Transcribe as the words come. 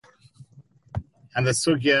and the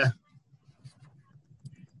sugya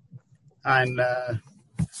on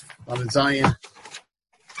Zion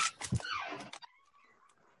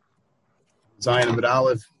and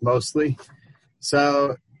Aleph mostly.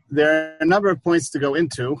 So there are a number of points to go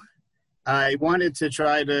into. I wanted to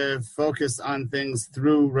try to focus on things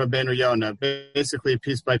through Rabbeinu Yonah, basically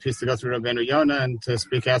piece by piece to go through Rabbeinu Yonah and to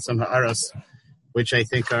speak out some ha'aros, which I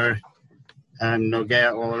think are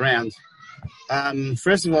nogea all around.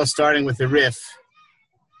 First of all, starting with the Rif.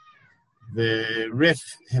 The Rif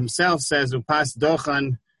himself says, "Upas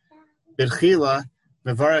dochan birchila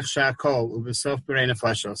mevarech shakol ubesof berei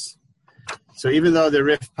nefashos." So even though the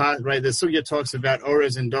Rif, right, the sugya talks about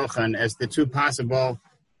orez and dochan as the two possible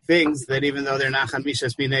things that even though they're not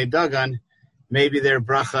chamishas minei dagan, maybe their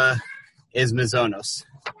bracha is mezonos.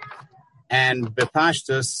 And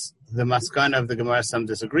bepashtus, the maskana of the Gemara, some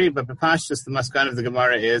disagree, but bepashtus, the maskana of the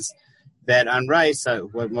Gemara is that on rice,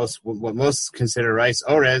 what most consider rice,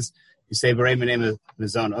 orez, you say berei minei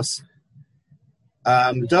mezonos.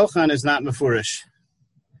 Dochan is not mefurish.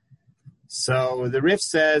 So the Rif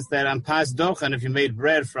says that on pas dochan, if you made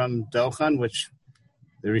bread from dochan, which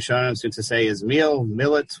the Rishonim seem to say is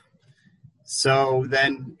millet, so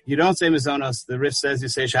then you don't say mezonos. The Rif says you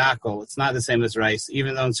say shahakol. It's not the same as rice,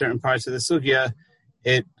 even though in certain parts of the sugya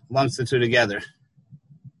it lumps the two together.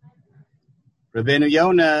 Rabbeinu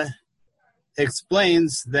Yonah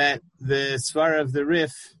explains that the svara of the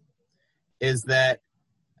Rif is that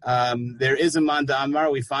there is a man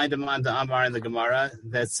da'amar. We find a man da'amar in the Gemara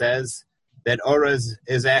that says that orez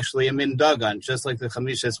is actually a min dagan, just like the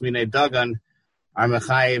chamishas minei dagan are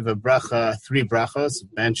mechayiv a bracha, 3 brachos,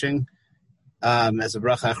 benching, as a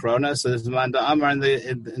bracha achrona. So there's a man da'amar in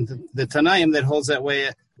the Tanaim that holds that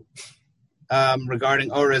way regarding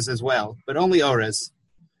orez as well, but only orez,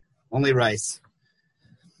 only rice.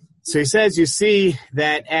 So he says, you see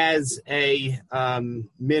that as a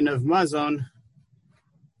min of mazon,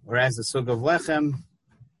 or as a sug of lechem,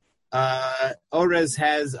 orez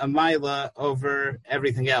has a maila over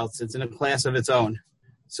everything else. It's in a class of its own.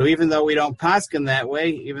 So even though we don't paskin that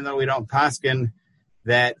way, even though we don't paskin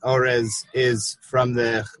that orez is from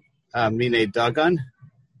the minei dagan,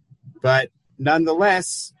 but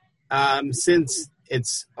nonetheless, since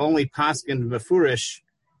it's only paskin mefurish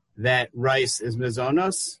that rice is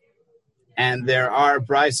mezonos, and there are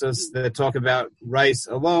brisos that talk about rice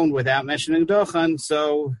alone without mentioning dochan,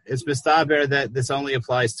 so it's mistaber that this only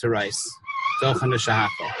applies to rice. Dochan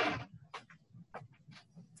shahakol.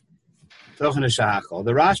 Dochan shahakol.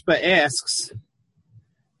 The Rashba asks,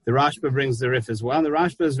 the Rashba brings the Rif as well, and the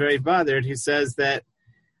Rashba is very bothered. He says that,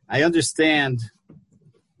 I understand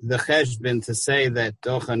the cheshbin to say that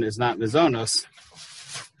dochan is not mezonos,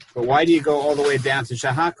 but why do you go all the way down to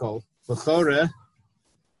shahakol? L'chora,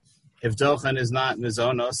 if dochan is not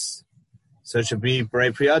mezonos, so it should be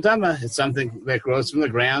berei pri adama. It's something that grows from the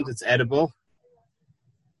ground. It's edible.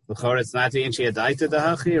 L'chora, it's not the inchi adaita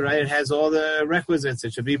dahachi, right? It has all the requisites.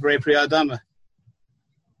 It should be berei pri adama.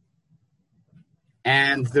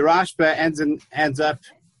 And the Rashba ends up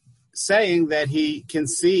saying that he can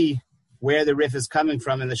see where the Rif is coming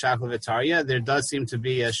from in the Shakla V'Tarya. There does seem to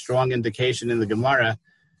be a strong indication in the Gemara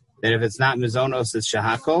that if it's not mezonos, it's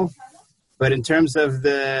shahakol. But in terms of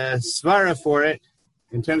the svara for it,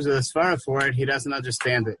 he doesn't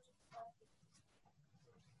understand it.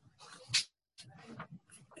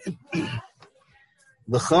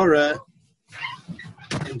 L'chora,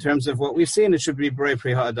 in terms of what we've seen, it should be berei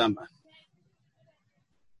pri ha'adama.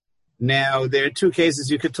 Now, there are 2 cases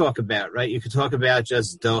you could talk about, right? You could talk about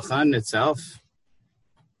just dochan itself,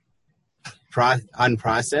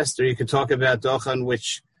 unprocessed, or you could talk about dochan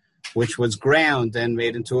which was ground and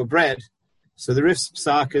made into a bread. So the Rif's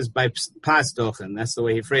psak is by pas dochan. That's the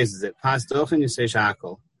way he phrases it. Pas dochan, you say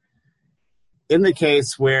shakol. In the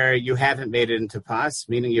case where you haven't made it into pas,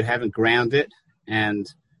 meaning you haven't ground it and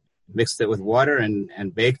mixed it with water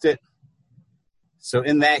and baked it. So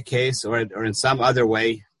in that case, or in some other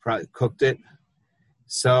way, cooked it.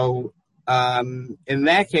 So in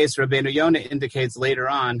that case, Rabbeinu Yonah indicates later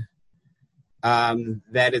on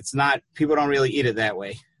that it's not, people don't really eat it that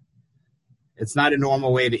way. It's not a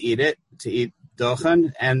normal way to eat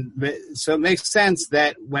dochan, and so it makes sense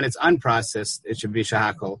that when it's unprocessed, it should be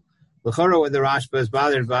shahakol. L'chora, what the Rashba is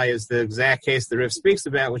bothered by is the exact case the Rif speaks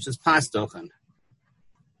about, which is pas dochan.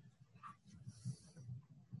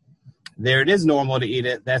 There it is normal to eat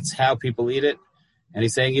it. That's how people eat it. And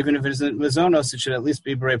he's saying even if it isn't mezonos, it should at least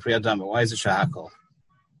be berei pri adama. Why is it shahakol?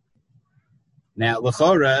 Now,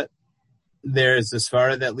 l'chora, there's a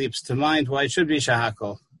svara that leaps to mind why it should be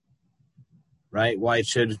shahakol. Right? Why it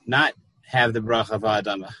should not have the bracha of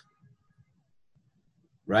adama.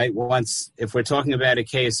 right? If we're talking about a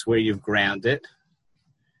case where you've ground it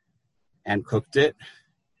and cooked it,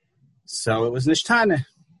 so it was nishtana.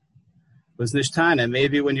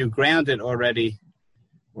 Maybe when you ground it already,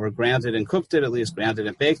 or ground it and cooked it, at least ground it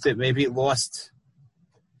and baked it, maybe it lost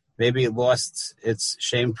its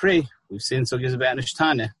shem pri. We've seen sugyas about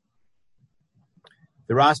nishtana.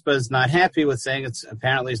 The Rashba is not happy with saying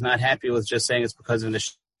apparently he's not happy with just saying it's because of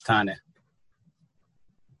nishtana.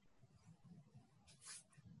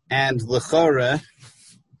 And l'chora,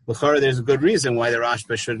 there's a good reason why the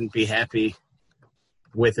Rashba shouldn't be happy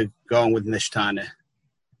with it going with nishtana.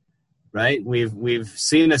 Right? We've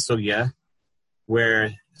seen a sugya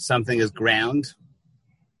where something is ground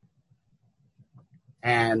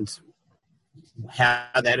and how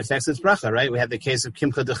that affects its bracha, right? We have the case of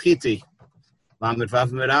kimcha dechiti, lamed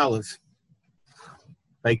vav med aleph.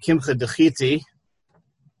 By kimcha dechiti,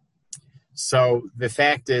 so the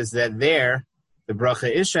fact is that there, the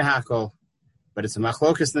bracha is shehakol, but it's a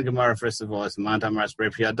machlokas in the Gemara, first of all. It's a mandamar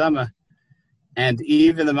asbrei pri adama. And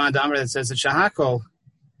even the mandamar that says it's shehakol,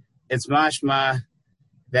 it's mashma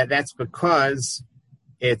that's because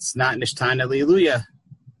it's not nishtana liluya,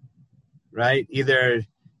 right? Either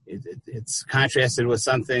it's contrasted with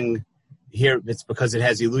something here. It's because it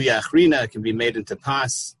has iluya achrina. It can be made into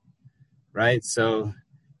pas, right? So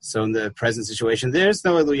in the present situation, there's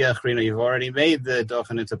no iluya achrina. You've already made the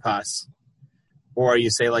dochen into pas. Or you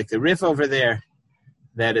say like the Rif over there,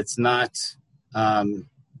 that it's not the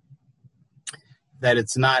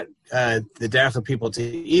derech of people to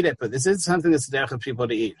eat it, but this is something that's the derech of people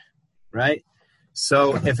to eat, right?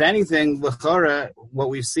 So, if anything, l'chora, what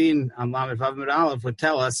we've seen on Lamed Vav Med Aleph would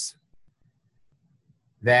tell us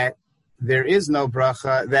that there is no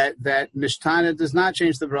bracha, that nishtana does not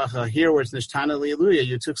change the bracha. Here, where it's nishtana li'luya,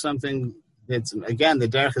 you took something that's, again, the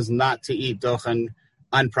derech is not to eat dochen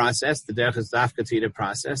unprocessed. The derech is dafka to eat it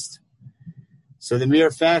processed. So the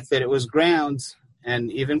mere fact that it was ground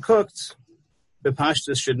and even cooked, the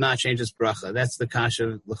pashtus should not change its bracha. That's the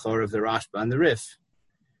kasha l'chor of the Rashba and the Rif.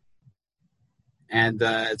 And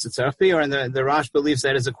it's a tzarech piyur, and the Rashba believes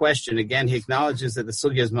that is a question. Again, he acknowledges that the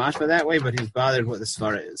sugya is mashma that way, but he's bothered what the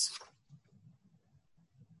svara is.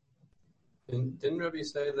 Didn't Rabbi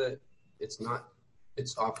say that it's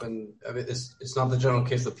often, I mean, it's not the general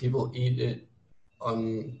case that people eat it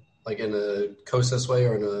like in a kosas way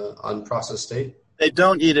or in an unprocessed state? They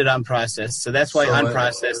don't eat it unprocessed, so that's why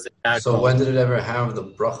unprocessed is not So when did it ever have the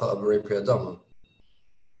bracha of Borei Pri Adama?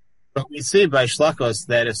 But we see by shlakos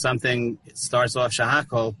that if something starts off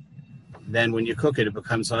shahakol, then when you cook it, it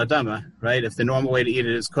becomes ha'adama, right? If the normal way to eat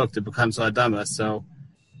it is cooked, it becomes ha'adama. So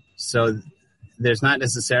there's not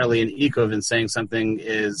necessarily an ikov in saying something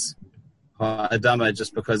is ha'adama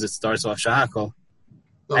just because it starts off shahakol.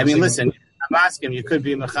 No, I mean, listen, I'm asking, you could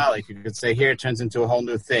be mechalik. You could say here it turns into a whole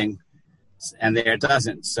new thing, and there it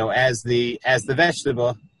doesn't. So as the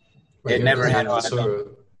vegetable, right, it never had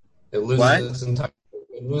ha'adama. It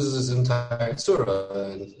loses its entire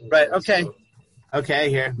surah. Right, okay. Okay, I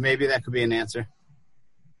hear. Maybe that could be an answer.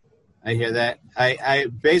 I hear that. I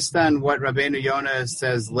based on what Rabbeinu Yonah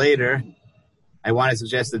says later, I want to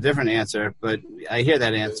suggest a different answer, but I hear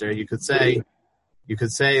that answer. You could say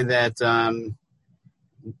that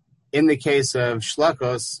in the case of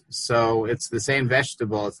shlakos, so it's the same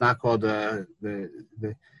vegetable. It's not called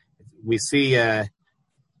we see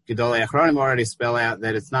Gedolei Achronim already spell out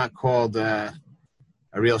that it's not called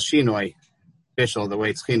a real shinoi, bishul, the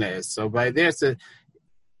way tchina is. So by there,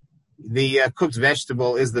 the cooked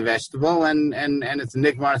vegetable is the vegetable, and it's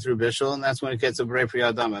nigmar through bishul, and that's when it gets a borei pri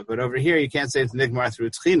adama. But over here, you can't say it's nigmar through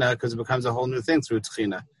tchina because it becomes a whole new thing through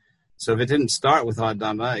tchina. So if it didn't start with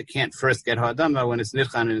ha'adama, it can't first get ha'adama when it's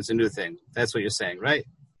nidchan and it's a new thing. That's what you're saying, right?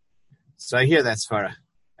 So I hear that, Sfara.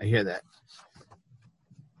 I hear that.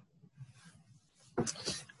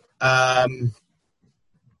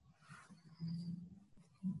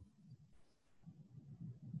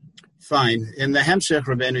 Fine. In the Hemshech,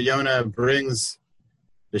 Rabbeinu Yonah brings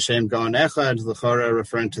the Shem Gaon Echad, L'chora,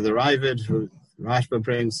 referring to the Ravid, who Rashba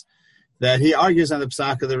brings, that he argues on the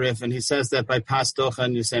Psak of the Rif, and he says that by Pas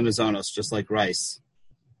Dochan you say Mazonos, just like rice.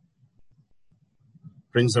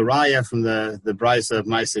 Brings a raya from the Brisa of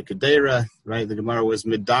Maisa Kedera, right? The Gemara was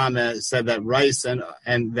Midame, said that rice and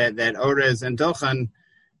that Orez and Dochan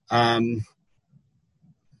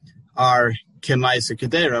are Kemaisa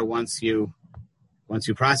Kedera once you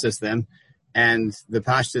process them, and the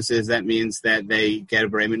pashtus is that means that they get a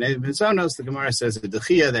borei minei mizonos. The Gemara says a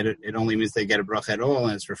dechia that it only means they get a bracha at all,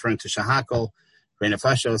 and it's referring to shahakol, borei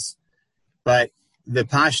nefashos. But the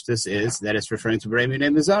pashtus is that it's referring to borei minei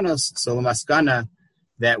mizonos. So l'maskana,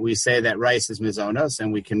 that we say that rice is mizonos,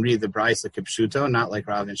 and we can read the Brisa kipshuto, not like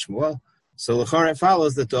Rav and Shmuel. So l'chora it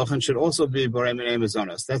follows that Dochan should also be borei minei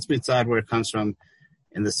mizonos. That's mitzad where it comes from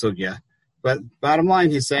in the sugya. But bottom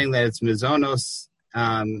line, he's saying that it's mizonos,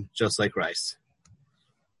 just like rice.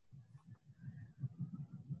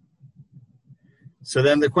 So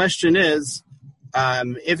then the question is,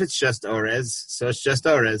 if it's just orez, so it's just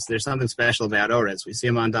orez. There's something special about orez. We see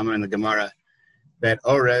him on Damar in the Gemara that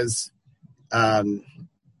orez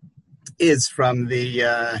is from the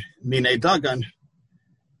minei dagan,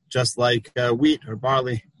 just like wheat or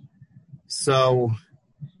barley. So,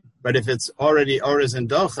 but if it's already orez and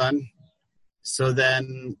dochan, so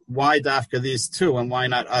then why dafka these two and why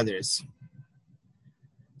not others?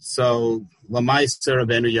 So Lamaister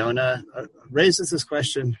Rabbeinu Yonah raises this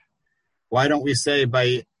question. Why don't we say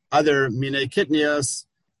by other minei kitnios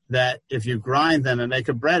that if you grind them and make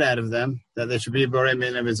a bread out of them, that they should be borei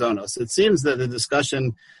minei mizonos? It seems that the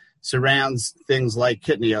discussion surrounds things like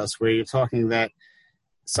kitnios, where you're talking that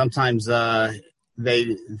sometimes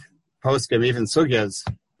they poskim, even sugyas,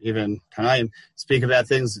 even Tanaim, speak about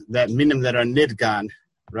things that minim that are nidgan,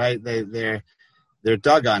 right? They're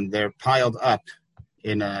dug on, they're piled up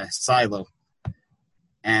in a silo.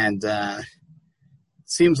 And it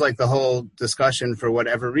seems like the whole discussion, for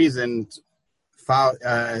whatever reason,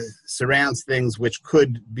 surrounds things which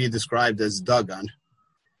could be described as dagan.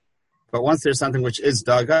 But once there's something which is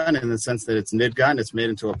dagan, in the sense that it's nidgan, it's made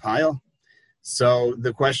into a pile. So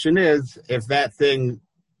the question is, if that thing,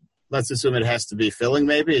 let's assume it has to be filling,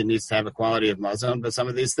 maybe it needs to have a quality of mazon, but some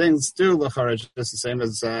of these things do l'chara just the same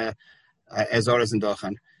as orez and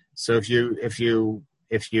dochan. So if you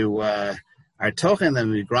are tochen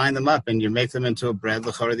them, you grind them up and you make them into a bread,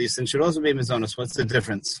 l'chara these things should also be mizonos. What's the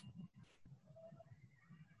difference?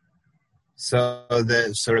 So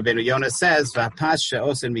Rabbeinu Yonah says, "V'pas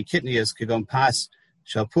she'osen mikitnius k'gon pas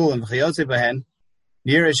shalpul and v'chayotze behen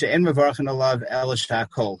nira she'en mevarchen alav el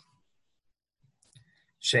shakol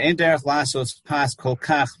she'en derech lasos pas kol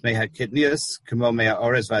kach mehakitnius k'mo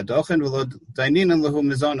mehaorez v'adochen v'lo daininan lehu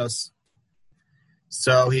mizonos."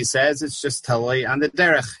 So he says it's just totally on the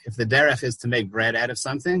derech. If the derech is to make bread out of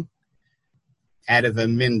something, out of a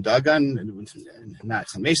min dagan, not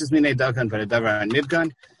chameshes minei dagan, but a davar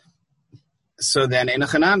nidgan, so then in a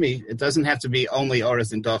chanami, it doesn't have to be only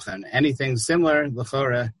orez and dochan. Anything similar,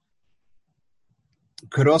 l'chora,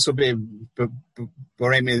 could also be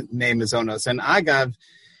borei minei mizonos. And agav,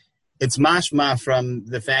 it's mashma from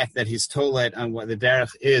the fact that he's told it on what the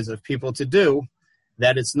derech is of people to do,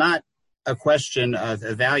 that it's not a question of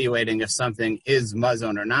evaluating if something is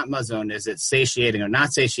mazon or not mazon. Is it satiating or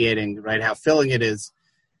not satiating, right? How filling it is.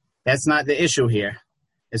 That's not the issue here.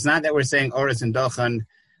 It's not that we're saying orez and dochan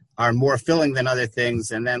are more filling than other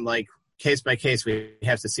things, and then like case by case we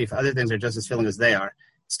have to see if other things are just as filling as they are.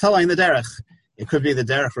 It's telling the derech. It could be the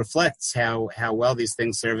derech reflects how well these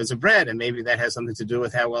things serve as a bread, and maybe that has something to do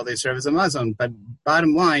with how well they serve as a mazon. But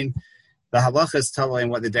bottom line, the halacha is telling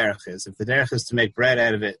what the derech is. If the derech is to make bread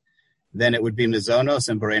out of it, then it would be mizonos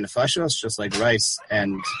and borei nefashos, just like rice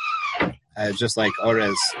and just like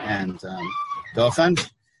orez and dochan.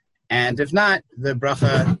 And if not, the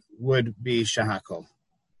bracha would be shahakol.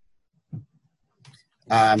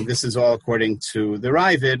 This is all according to the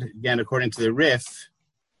Ravid. Again, according to the Rif,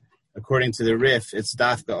 it's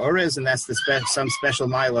dafka orez, and that's some special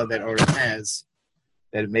mila that orez has,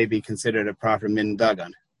 that it may be considered a proper min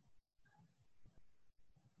dagan.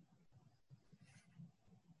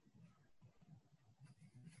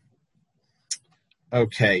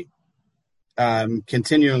 Okay.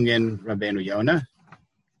 Continuing in Rabbeinu Yonah.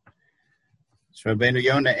 So Rabbeinu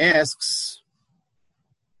Yonah asks,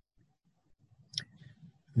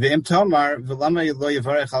 V'im tomar v'lama lo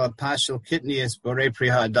yivarech ala pashel kitnius borei pri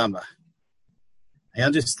ha'adama. I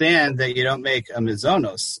understand that you don't make a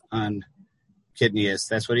mizonos on kitnius.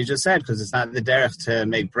 That's what he just said, because it's not the derech to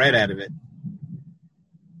make bread out of it.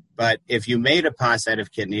 But if you made a pas out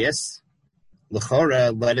of kitnius,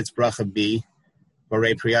 l'chora, let its bracha be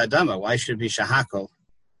borei pri ha'adama. Why should it be shahakol?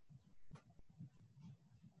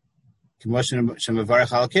 Like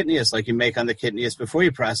you make on the kitnius before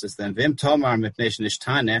you process them. Vim tomar mipnei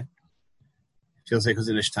nishtane. Feels like it was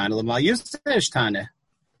a nishtane. L'mal used to nishtane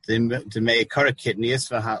to make kara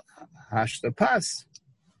kitnius v'hash the pas.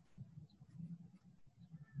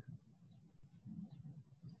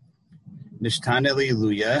 Nishtane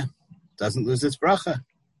liluya doesn't lose its bracha.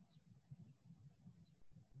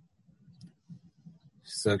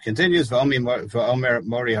 So it continues, V'omer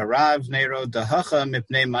mori harav neiro dahacha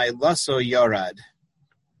mipnei mailaso yorad.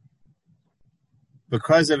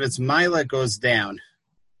 Because of its mila goes down.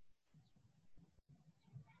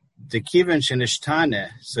 Dekivan shenishtane.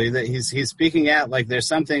 So that he's speaking out like there's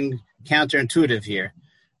something counterintuitive here.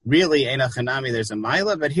 Really, Eina Chanami, there's a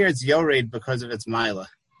Maila, but here it's Yored because of its Maila.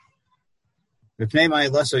 V'pnei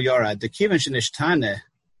Maila so Yorad. Dekivan shenishtane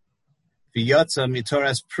v'yotza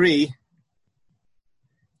mitoras pri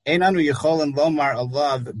Einanu Yecholim Lomar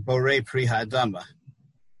Alav Borei Pri Ha'adama.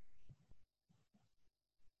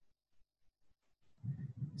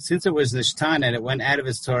 Since it was Nishtan and it went out of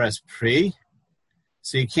its Torah's Pri,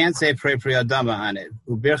 so you can't say Pri Adama on it.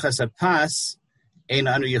 Ubirchas Apas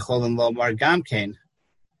Einanu Yecholim Lomar Gamkein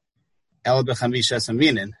El B'Chamisha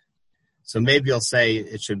Saminin. So maybe you'll say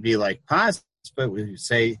it should be like Pas, but we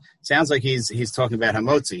say sounds like he's talking about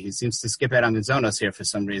Hamotzi. He seems to skip out on Mizonos here for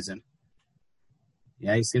some reason.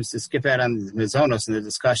 Yeah, he seems to skip out on Mizonos in the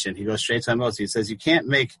discussion. He goes straight to Hamotzi. He says you can't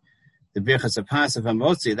make the Birchas Apas of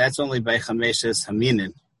Hamotzi. That's only by Chameshes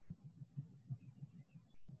Haminin.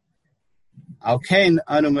 Alkein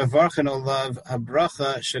anu mevarchen olav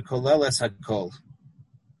habracha shekoleles hakol.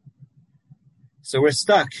 So we're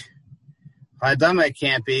stuck. Ha'adama it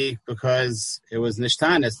can't be because it was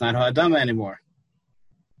Nishtan. It's not Ha'adama anymore.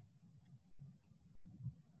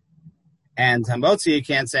 And Hamotzi you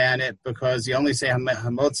can't say on it because you only say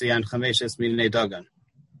Hamotzi on Chameshes Minei Dagan.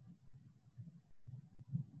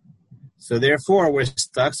 So therefore we're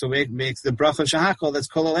stuck. So it makes the bracha of Shahakol that's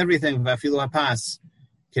kolel everything v'afilu hapas.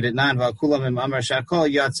 Kidetnan v'akulam im amar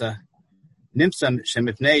Shahakol yatza. Nimsam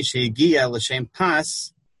shemipnei shehigia l'shem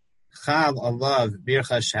pas chal alav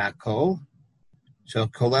bircha Shahakol shel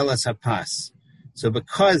kolelas hapas. So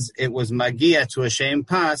because it was magia to a shem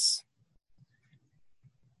pas,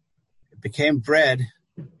 it became bread.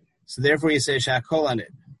 So therefore you say Shahakol on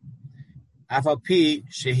it. Afal pi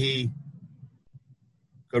shehi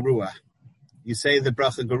garua. You say the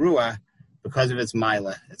bracha garua because of its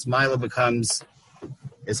mila. Its mila becomes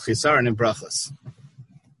its chisaron in brachas.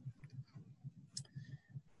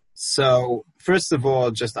 So first of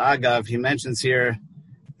all, just agav, he mentions here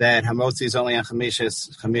that hamotzi is only on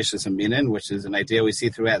chameshes aminin, which is an idea we see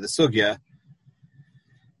throughout the sugya.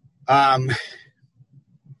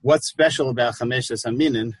 What's special about chameshes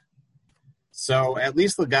aminin? So at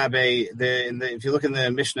least Lagabe, if you look in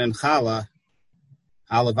the Mishnah in Chala,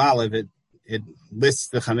 Aleph, it lists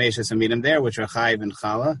the chameshes aminim there, which are chayiv and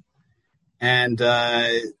Chala. And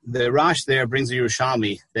the Rosh there brings a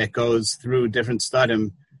Yerushalmi that goes through different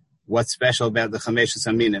studim, what's special about the chameshes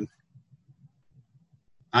aminim.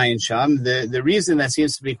 Ayin Sham. The reason that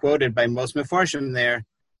seems to be quoted by most Mefarshim there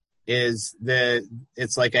is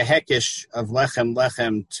it's like a hekish of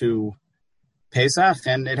lechem to Pesach,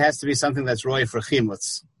 and it has to be something that's roy for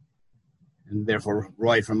chimutz, and therefore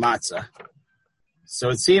roy for matzah. So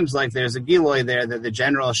it seems like there's a giloy there that the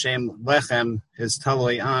general shem lechem is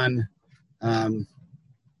taloy on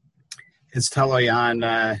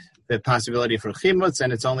the possibility for chimutz,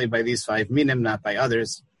 and it's only by these 5 minim, not by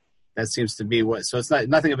others. That seems to be what. So it's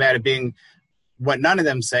nothing about it being what none of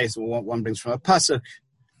them say. So one brings from a pasuk,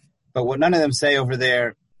 but what none of them say over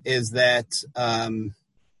there is that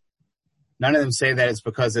none of them say that it's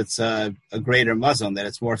because it's a greater mazon, that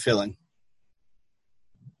it's more filling.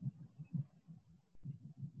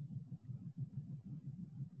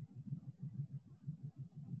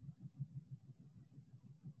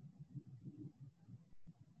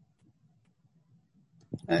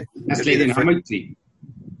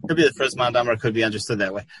 Could be the first mandamar, could be understood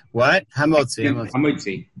that way. What?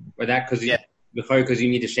 Hamotzi. But that because you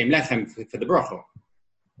need a shem lechem for the bracha.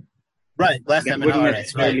 Right, lechem and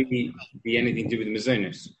haaretz. Necessarily be anything to do with the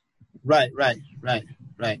mezonos. Right.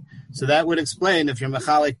 So that would explain if you're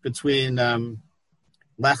mechalik between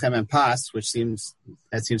lechem and pas, which seems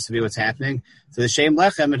to be what's happening. So the shem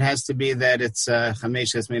lechem, it has to be that it's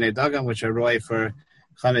chameshes minei dagan, which are roy for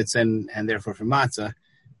chametz and therefore for matzah.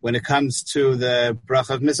 When it comes to the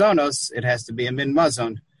bracha of mizonos, it has to be a min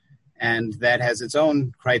mazon, and that has its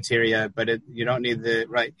own criteria. But you don't need the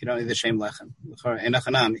shem lechem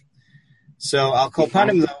enachanami. So I'll call upon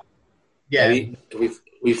him though. Yeah,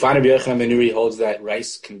 we find a Yochanan ben Nuri holds that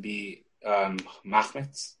rice can be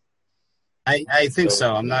machmetz. I think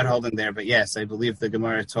so. I'm not holding there, but yes, I believe the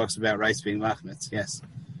Gemara talks about rice being machmetz. Yes.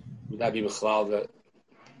 Would that be b'chlal that?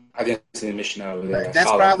 I didn't see the Mishnah over there. That's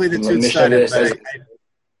probably the two studies.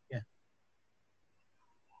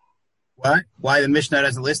 What? Why the Mishnah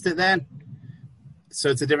doesn't list it then? So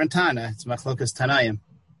it's a different Tana. It's Machlokas Tanayim.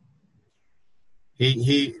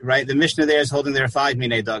 He right. The Mishnah there is holding there 5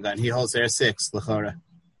 minei dagan. He holds there 6 l'chora.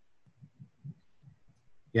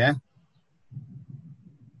 Yeah.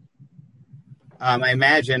 I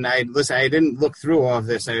imagine. I didn't look through all of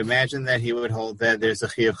this. I imagine that he would hold that there's a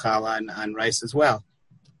chiyuv chala on rice as well.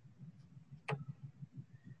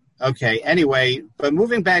 Okay. Anyway, but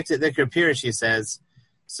moving back to the Pirish, he says,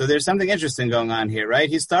 so there's something interesting going on here, right?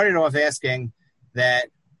 He started off asking that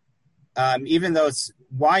even though it's,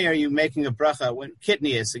 why are you making a bracha when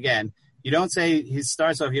kitnius again? You don't say, he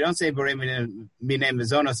starts off, you don't say Borei Mine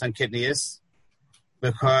Mizonos on kitnius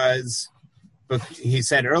because he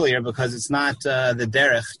said earlier, because it's not the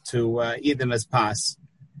derech to eat them as pas.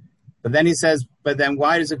 But then he says, but then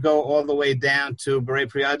why does it go all the way down to Borei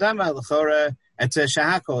Pri Adama, L'chora, et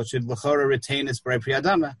Shahakol? Should L'chora retain its Borei Pri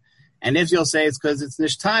Adama? And if you'll say it's because it's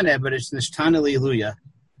Nishtane, but it's Nishtane Liluya.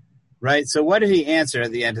 Right? So what did he answer at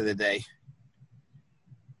the end of the day?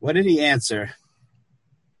 What did he answer?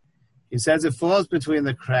 He says it falls between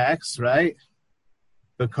the cracks, right?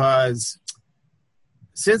 Because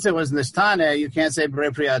since it was Nishtane, you can't say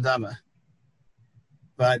Borei Pri Adama.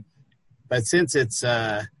 But since it's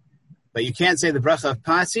but you can't say the bracha of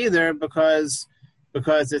pas either because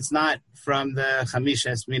it's not from the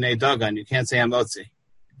Chamishes Minei Dagan. You can't say Hamotzi.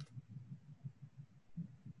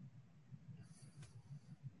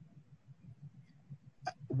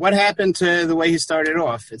 What happened to the way he started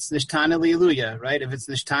off? It's Nishtana Liluya, right? If it's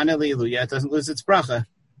Nishtana Liluya, it doesn't lose its bracha.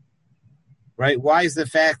 Right? Why is the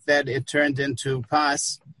fact that it turned into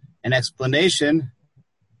pas an explanation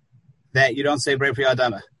that you don't say Borei Pri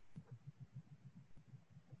Adama?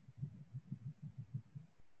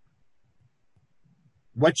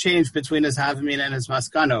 What changed between his Havamina and his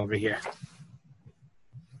Maskana over here?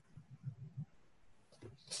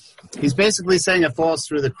 He's basically saying it falls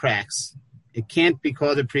through the cracks. It can't be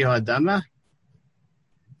called a Pri Adama,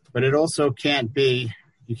 but it also can't be,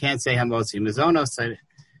 you can't say Hamotzi. Mizonos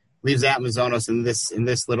leaves out Mizonos in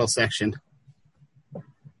this little section.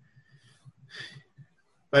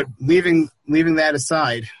 But leaving that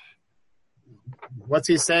aside, what's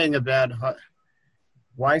he saying about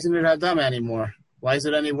why isn't it Hadama anymore? Why is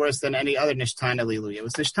it any worse than any other Nishtana Lilu? It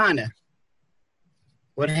was Nishtana.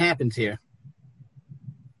 What happened here?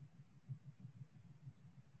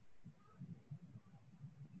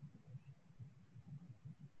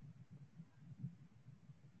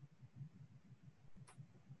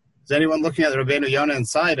 Is anyone looking at the Rabbeinu Yonah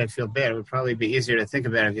inside? I'd feel bad. It would probably be easier to think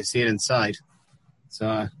about it if you see it inside.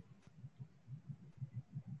 So,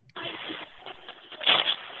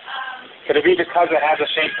 could it be because it has a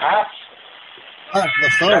shaped path?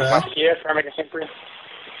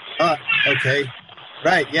 Okay.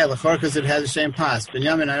 Right, yeah, L'chora, because it has a shame pass.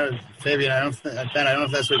 Binyamin, Fabian, I don't know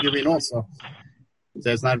if that's what you mean also.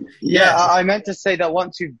 So it's not... Yeah, I meant to say that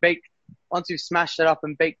once you've smashed it up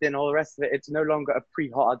and baked in all the rest of it, it's no longer a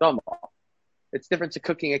pre-hot adama. It's different to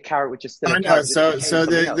cooking a carrot, which is still a carrot. So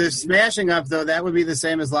the smashing up, though, that would be the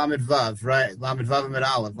same as Lamed Vav, right? Lamed Vav and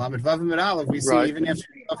Aleph. Lamed Vav and Aleph, we see even if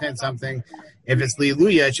you offhand something, if it's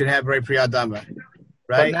Liluya, it should have Borei Pri Adama,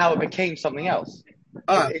 right? But now it became something else.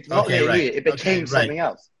 It's not okay, Liluya, right. It became something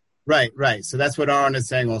else. Right. So that's what Aaron is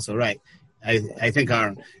saying also, right? I think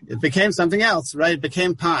Aaron. It became something else, right? It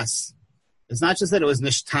became Pas. It's not just that it was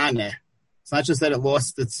Nishtane. It's not just that it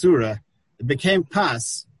lost its surah. It became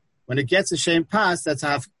Pas. When it gets a shame Pas, that's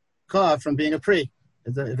Hafkah from being a Pri.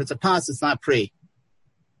 If it's a Pas, it's not Pri.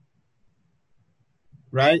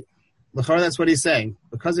 Right? L'chora, that's what he's saying.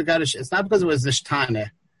 Because it got it's not because it was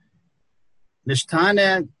Nishtane.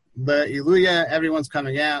 Nishtane, the Iluya, everyone's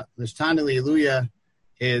coming out. Nishtane, the Iluya,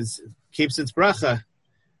 keeps its bracha.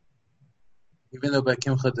 Even though by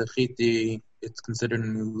Kimcha Dechiti, it's considered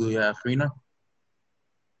an Iluya Achrina?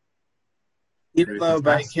 Even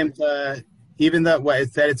though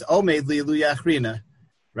it's that it's Omed Liluya Achrina,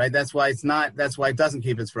 right? That's why it doesn't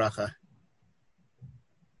keep its bracha.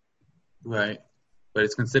 Right. But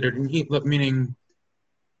it's considered, meaning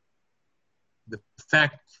the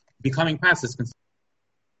fact becoming pas is considered.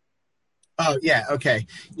 Oh, yeah, okay.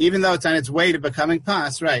 Even though it's on its way to becoming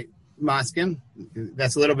pas, right, Maskin,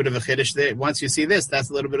 that's a little bit of a chiddush there. Once you see this, that's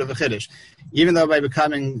a little bit of a chiddush. Even though by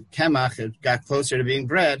becoming kemach, it got closer to being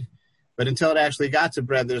bread, but until it actually got to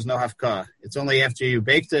bread, there's no hafkah. It's only after you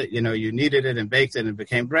baked it, you kneaded it and baked it and it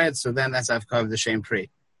became bread, so then that's hafkah of the shem pri.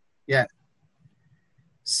 Yeah.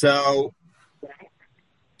 So,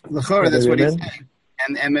 l'chora, that's what he's saying.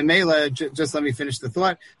 And Memela, just let me finish the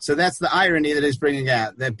thought. So that's the irony that he's bringing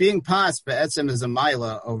out. That being pas be'etzem is a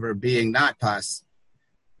mila over being not pas.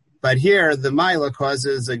 But here, the mila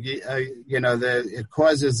causes it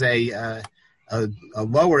causes a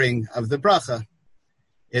lowering of the bracha.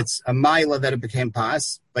 It's a mila that it became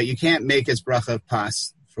pas, but you can't make its bracha of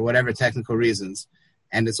pas for whatever technical reasons.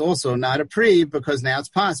 And it's also not a pri because now it's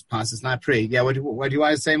pas. Pas is not pri. Yeah, what do you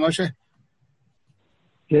want to say, Moshe?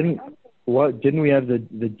 Didn't we have the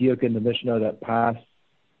diuk in the Mishnah that pas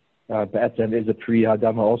be'etzem is a pri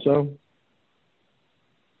hadama also?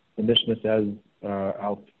 the Mishnah says,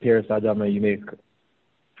 Al Piris Adama, you make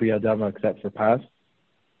Pri Adama except for Pas?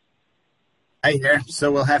 I hear.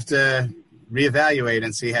 So we'll have to reevaluate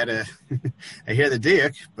and see how to. I hear the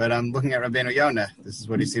diuk, but I'm looking at Rabbeinu Yonah. This is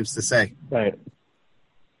what he seems to say. Right.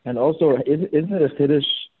 And also, isn't it a chiddush?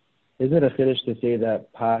 Is it a chiddush to say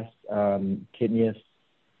that Pas Kitnius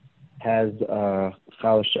has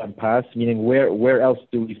Chal Shem Pas? Meaning, where else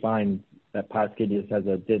do we find that Pas Kitnius has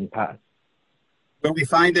a din Pas? Where we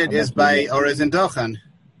find it is by Orez and Dochan.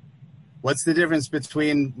 What's the difference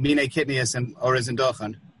between Mine Kitnius and Orez and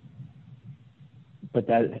Dochan? But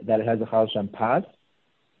that it has a Chal Shem Pas?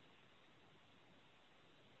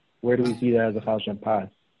 Where do we see that as a Chal Shem Pas?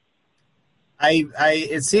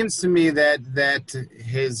 It seems to me that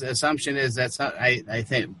his assumption is that's not, I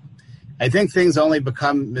think things only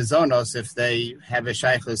become mizonos if they have a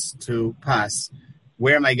shaykhus to pas.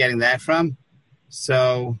 Where am I getting that from?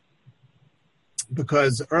 So,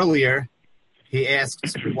 because earlier he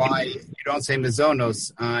asked why you don't say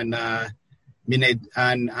mizonos on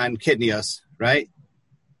kitnios, right?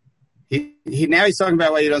 He now he's talking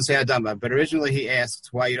about why you don't say adama, but originally he asked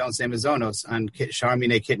why you don't say mizonos on shar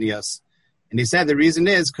mine kitnios. And he said the reason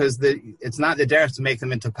is because it's not the derech to make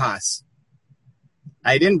them into pas.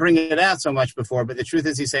 I didn't bring it out so much before, but the truth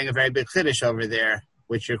is he's saying a very big chiddush over there,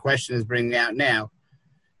 which your question is bringing out now.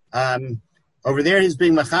 Over there he's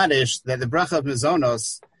being machadish that the bracha of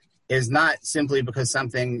mizonos is not simply because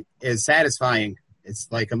something is satisfying. It's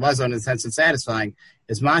like a mazon in the sense it's satisfying.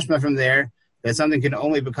 It's mashma from there that something can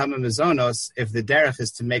only become a mizonos if the derech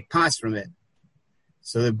is to make pas from it.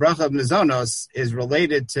 So the bracha of mizonos is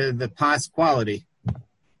related to the pas quality.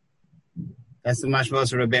 That's the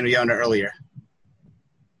mashmos of Rabbeinu Yonah earlier.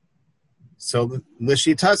 So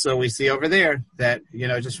l'shitaso we see over there that,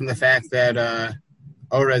 just from the fact that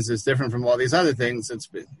Orez is different from all these other things,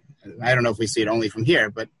 I don't know if we see it only from here,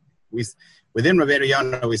 but within Rabbeinu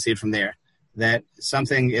Yonah we see it from there, that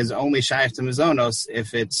something is only shaykh to mizonos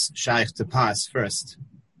if it's shaykh to pas first.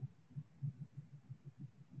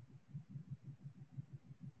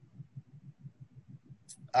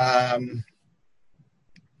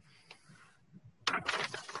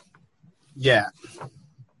 Yeah.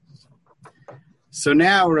 So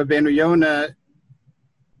now Rabbeinu Yonah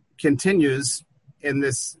continues in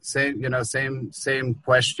this same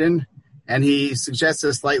question, and he suggests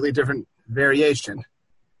a slightly different variation.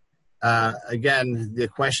 Again, the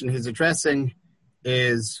question he's addressing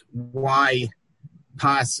is why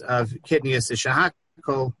pas of kitnius is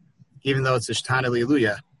shahakol, even though it's a shtana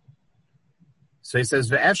liluya. So he says,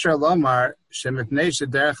 "Ve'efshar lomar shemipnei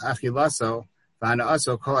shederech achilaso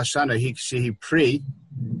v'anaaso kol hashana shehi pri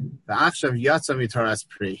ve'achshav yatsa mitaras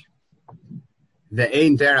pri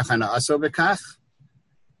ve'ein derech anaaso bekach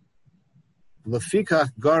lefikach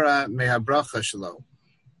gora mehabracha shelo."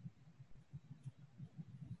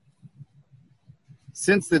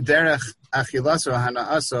 Since the derech achilaso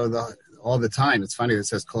hanaaso all the time, it's funny that it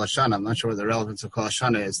says kol hashana. I'm not sure what the relevance of kol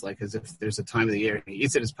hashana is, like as if there's a time of the year. He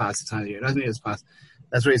eats it as pas, the time of the year. Doesn't eat it as pas.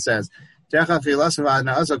 That's what he says. Derech achilaso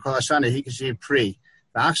hanaaso kol hashana hikashi pri.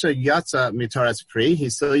 V'achshav yatsa mitaras pri.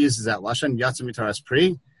 He still uses that lashon yatsa mitaras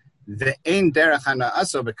pri. Ve'ein derech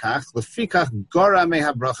hanaaso bekach lefikach gora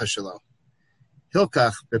mehabracha shelo.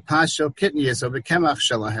 Hilkach bepas shel kitniyos o bekemach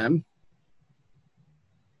shelahem.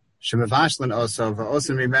 Shemavashlan also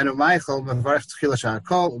va'osim mimenu Michael mevarech tchila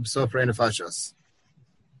shahakol ubsof reina fashos.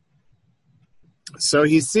 So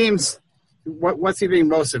he seems, what's he being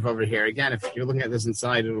mosif over here? Again, if you're looking at this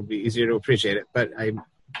inside, it'll be easier to appreciate it. But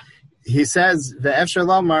he says ve'efshar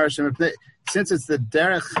lomar since it's the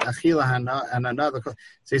derech achila and another. So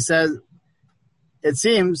he says it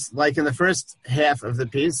seems like in the first half of the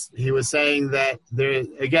piece he was saying that there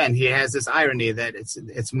again he has this irony that it's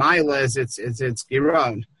milas, it's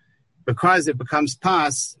giron. Because it becomes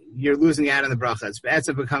pas, you're losing out on the bracha. It's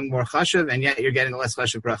be'etzah become more chashuv, and yet you're getting a less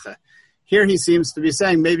chashuv bracha. Here he seems to be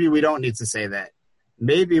saying maybe we don't need to say that.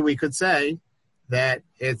 Maybe we could say that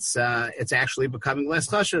it's actually becoming less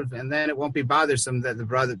chashuv, and then it won't be bothersome that the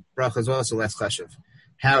bracha is also less chashuv.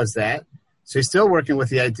 How is that? So he's still working with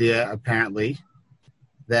the idea, apparently,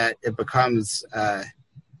 that it becomes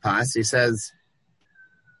pas. He says,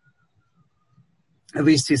 at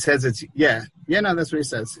least he says it's, no, that's what he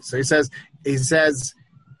says. So he says, achshav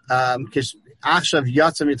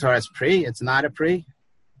yatsa mitaras pri, it's not a pri.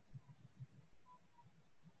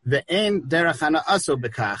 Ve'ein derech hanaaso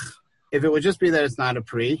bekach. If it would just be that it's not a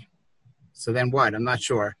pri, so then what? I'm not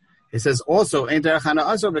sure. He says also, ein derech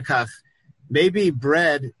hanaaso bekach. Maybe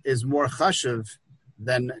bread is more chashuv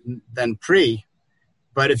than pri,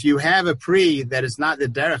 but if you have a pri that is not the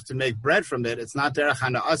derech to make bread from it, it's not derech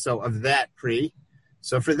hanaaso of that pri.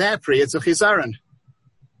 So for that pri, it's a chisaron.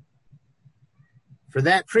 For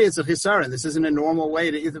that pri, it's a chisaron. This isn't a normal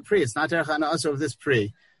way to eat the pri. It's not derech hana'asa of this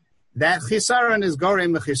pri. That chisaron is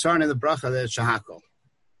gorem chisaron in the bracha that it's shahakol.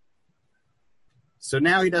 So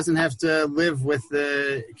now he doesn't have to live with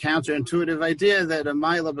the counterintuitive idea that a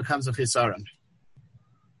maila becomes a chisaron.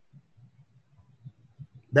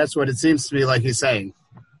 That's what it seems to me like he's saying.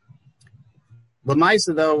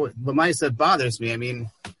 Lamaisa, though, Lamaisa bothers me. I mean,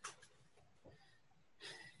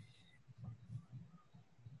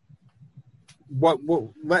 what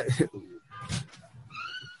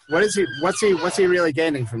is he? What's he really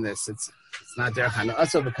gaining from this? It's not derech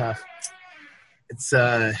hana'asa b'kach. It's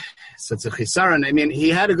a chisaron. I mean, he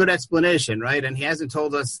had a good explanation, right? And he hasn't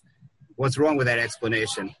told us what's wrong with that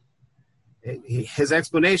explanation. His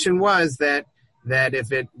explanation was that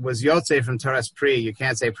if it was yotze from Taras Pri, you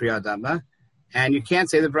can't say Pri Adama, and you can't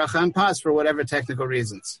say the bracha on pas for whatever technical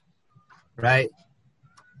reasons, right?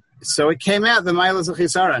 So it came out the Maila is a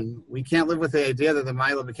chisaron. We can't live with the idea that the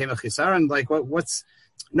Maila became a chisaron. Like what's?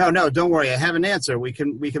 No, don't worry. I have an answer. We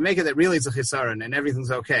can make it that really it's a chisaron and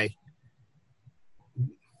everything's okay.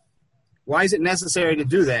 Why is it necessary to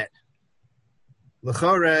do that?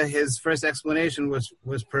 L'chora, his first explanation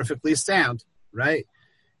was perfectly sound, right?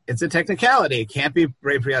 It's a technicality. It can't be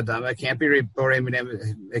Rei Pri Adama. It can't be Borei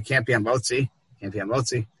Minim. It can't be Amotzi. Can't be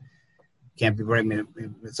Amotzi. Can't be Borei Minim.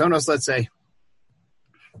 Sonos, let's say.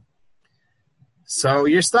 So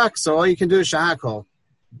you're stuck. So all you can do is shahakol.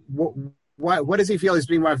 What does he feel he's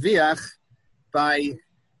being marviach by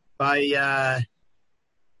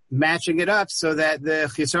matching it up so that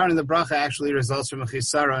the chisaron in the bracha actually results from a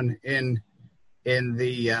chisaron in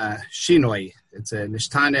the shinoi? It's a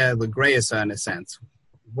nishtana legreisa in a sense.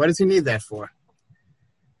 What does he need that for?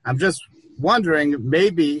 I'm just wondering,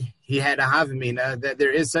 maybe he had a havamina that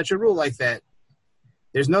there is such a rule like that.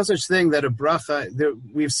 There's no such thing that a bracha,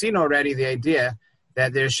 we've seen already the idea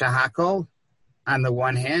that there's shahakol on the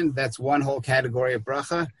one hand, that's one whole category of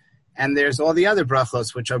bracha, and there's all the other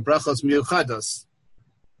brachos, which are brachos miuchados,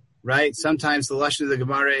 right? Sometimes the lashon of the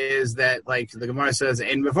Gemara is that, like the Gemara says,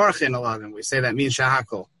 ein mevarchin alavim. We say that means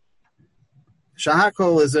shahakol.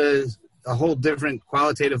 Shahakol is a whole different,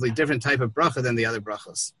 qualitatively different type of bracha than the other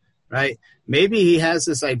brachos, right? Maybe he has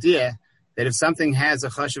this idea that if something has a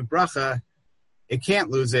chashuv bracha, it can't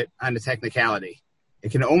lose it on the technicality.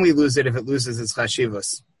 It can only lose it if it loses its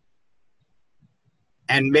chashivus.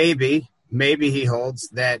 And maybe he holds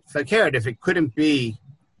that fakert, if it couldn't be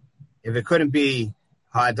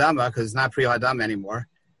ha'adama, because it's not pri ha'adama anymore,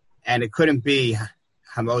 and it couldn't be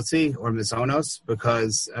hamotzi or mizonos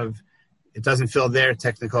because of it doesn't fill their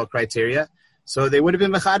technical criteria, so they would have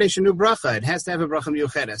been mechadesh a new bracha. It has to have a bracha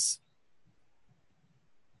miuchedes.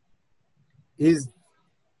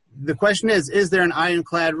 The question is there an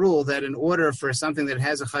ironclad rule that in order for something that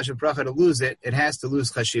has a chashuv bracha to lose it, it has to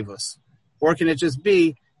lose chashivos? Or can it just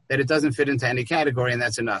be that it doesn't fit into any category and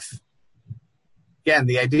that's enough? Again,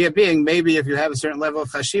 the idea being maybe if you have a certain level of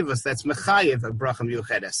chashivos, that's mechayev a bracha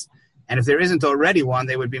miuchedes. And if there isn't already one,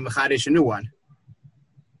 they would be mechadesh a new one.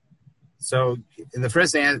 So in the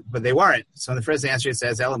first answer, but they weren't. So in the first answer, it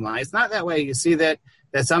says elamai. It's not that way. You see that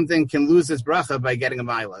something can lose its bracha by getting a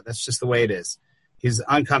maila. That's just the way it is. He's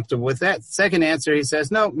uncomfortable with that. Second answer, he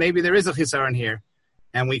says, no, maybe there is a chisaron here.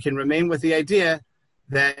 And we can remain with the idea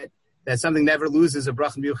that something never loses a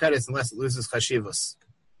bracha miuchedes unless it loses chashivos.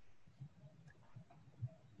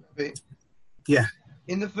 Yeah.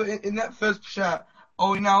 In that first pshat,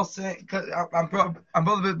 we now say, because I'm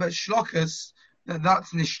bothered about shlokas,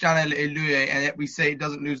 that's nishtana le'eluye, and yet we say it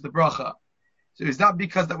doesn't lose the bracha. So is that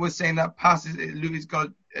because that we're saying that passes Eluye's got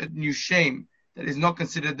a new shame that is not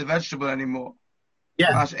considered the vegetable anymore?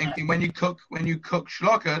 Yeah. And when you cook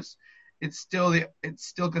shlokas, it's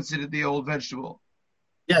still considered the old vegetable.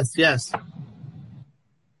 Yes.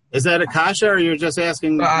 Is that a kasha, or you're just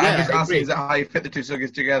asking? I'm just asking, is that how you fit the two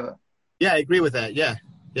sugyas together? Yeah, I agree with that. Yeah.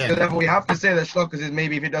 So therefore, we have to say that shlokas is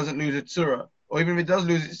maybe if it doesn't lose its surah, or even if it does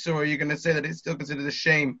lose its surah, you're going to say that it's still considered a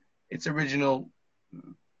shame, its original.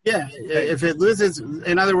 Yeah, if it loses,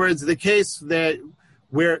 in other words, the case that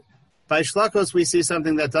by shlakos we see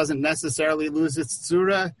something that doesn't necessarily lose its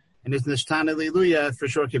surah, and it's nishtana liluya, for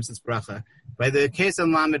sure keeps its bracha. By the case of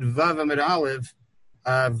Lamed Vav Amid Aleph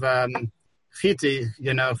of chiti,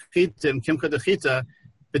 chitim, kimcha de chita,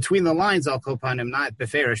 between the lines, al kopanim, not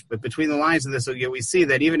beferish, but between the lines in this, we see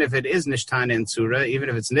that even if it is nishtana in surah, even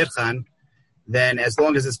if it's nirchan, then as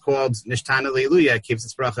long as it's called nishtana liluya, it keeps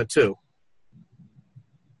its bracha too.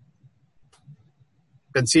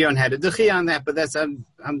 Ben Zion had a dechia on that, but that's I'm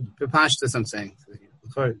bepashtus. I'm saying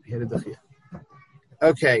he had a dechia.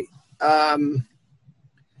 Okay.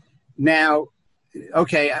 Now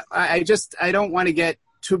okay, I don't want to get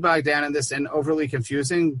too bogged down in this and overly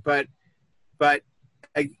confusing, but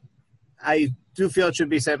I do feel it should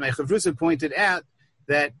be said. My Chavrusa pointed out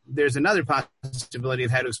that there's another possibility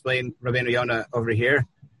of how to explain Rabbeinu Yonah over here,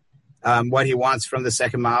 what he wants from the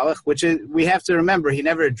second Mahalach, which is, we have to remember, he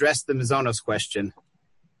never addressed the Mizonos question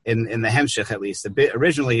in the Hemshech, at least.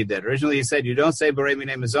 Originally he did. Originally he said, you don't say Borei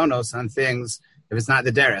Minei Mizonos on things if it's not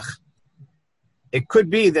the derech. It could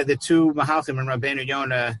be that the two Mahalchim and Rabbeinu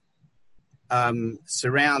Yonah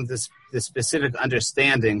surround this specific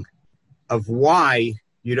understanding of why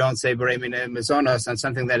you don't say Borei Minei Mizonos on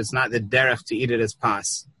something that is not the derech to eat it as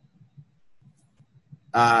pas.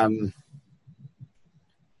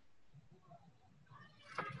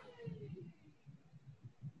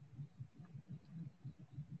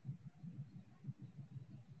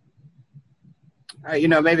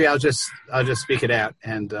 Maybe I'll just speak it out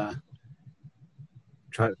and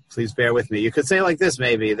try. Please bear with me. You could say like this,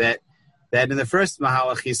 maybe that in the first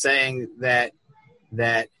Mahalach he's saying that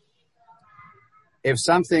if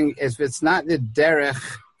it's not the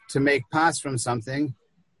derech to make pas from something,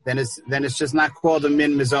 then it's just not called a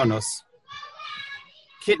min mizonos.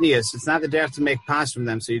 Kitnius, it's not the derech to make pas from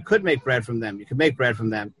them, so you could make bread from them. You could make bread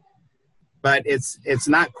from them, but it's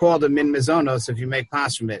not called a min mizonos if you make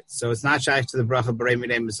pas from it. So it's not shaykh to the bracha Borei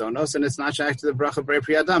Minei Mizonos, and it's not shaykh to the bracha Borei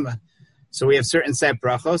Pri Adama. So we have certain set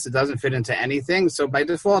brachos. It doesn't fit into anything. So by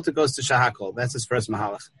default, it goes to shahakol. That's his first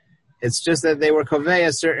mahalach. It's just that they were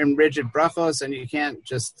kovei certain rigid brachos, and you can't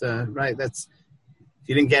just right. That's if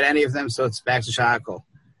you didn't get any of them, so it's back to shahakol.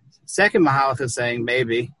 Second mahalach is saying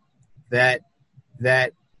maybe that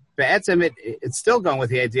be'etzem it's still going with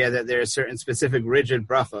the idea that there are certain specific rigid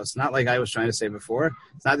brachos. Not like I was trying to say before.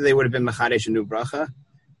 It's not that they would have been mechadesh a new bracha,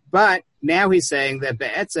 but now he's saying that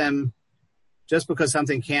be'etzem, just because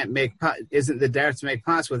something isn't the derech to make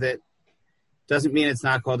pas with it, doesn't mean it's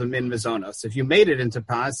not called a min mizonos. If you made it into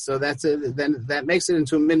pas, so then that makes it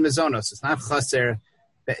into a min mizonos. It's not chaser.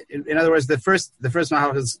 In other words, the first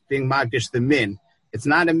mahalach is being magdish the min. It's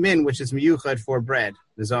not a min which is miyuchad for bread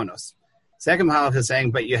mizonos. Second mahalach is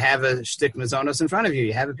saying, but you have a shtik mizonos in front of you.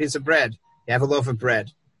 You have a piece of bread. You have a loaf of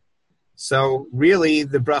bread. So really,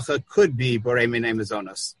 the bracha could be borei minei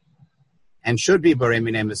mizonos, and should be borei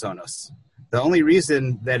minei mizonos. The only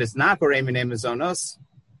reason that it's not borei minei mizonos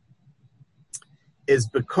is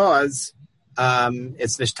because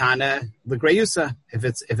it's nishtana l'greyusa. If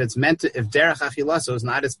derech achilaso is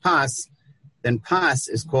not as pas, then pas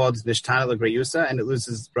is called nishtana l'greyusa, and it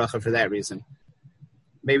loses bracha for that reason.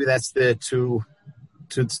 Maybe that's the two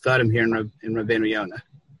tzadim here in Rabbeinu Yonah.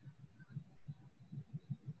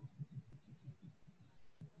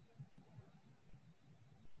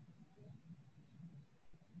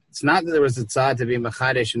 It's not that there was a tzad to be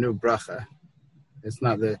machadesh a new bracha. It's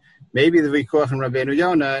not maybe the vikuach in Rabbeinu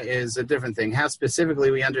Yonah is a different thing. How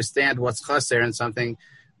specifically we understand what's chaser in something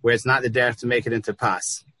where it's not the derech to make it into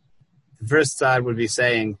pas. The first tzad would be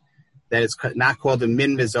saying that it's not called a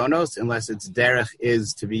min mizonos unless its derech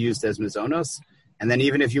is to be used as mizonos. And then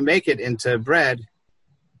even if you make it into bread,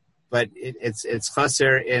 but it's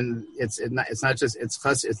chaser in it's not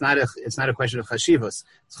a question of chashivos.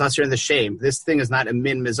 It's chaser in the shame. This thing is not a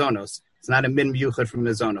min mizonos. It's not a min miyuchad from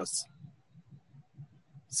mizonos.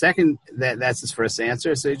 Second, that's his first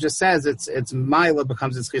answer. So he just says it's Maila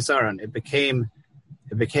becomes its chisaron. It became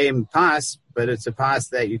pas, but it's a pas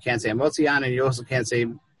that you can't say amotzian, and you also can't say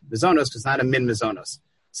mizonos because it's not a min mizonos.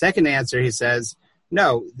 Second answer, he says,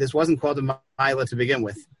 no, this wasn't called a Maila to begin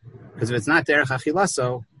with, because if it's not derech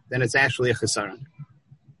achilaso, then it's actually a chisaron.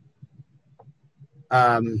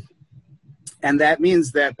 And that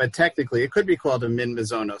means that, but technically, it could be called a min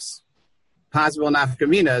mizonos. Possible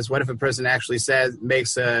nafkamina is what if a person actually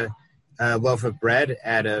makes a loaf of bread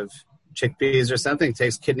out of chickpeas or something,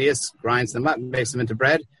 takes kidneys, grinds them up, makes them into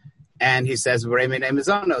bread, and he says, Borei Minei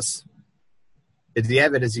Mizonos. Is the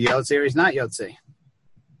Eved, is he Yotze or he's not Yotze?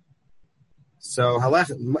 So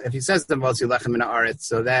if he says the Motzi Lechem in Haaretz,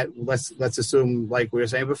 so that let's assume, like we were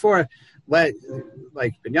saying before, like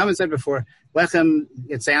Binyamin said before, Lechem,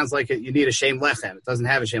 it sounds like you need a Shem Lechem. It doesn't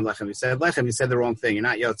have a Shem Lechem. You said Lechem, you said the wrong thing. You're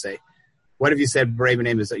not Yotze. What if you said Borei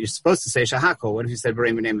Minei Mizonos? You're supposed to say Shahako. What if you said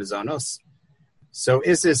Borei Minei Mizonos? So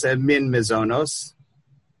is this a min mizonos?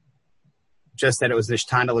 Just that it was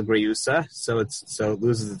nishtana l'greyusa, so it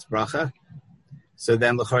loses its bracha. So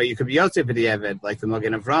then l'chora you could be yotze b'di'eved, like the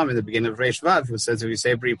Magen Avram in the beginning of Reish Vav, who says if you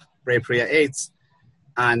say Brei Priya Eitz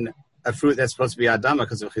on a fruit that's supposed to be adama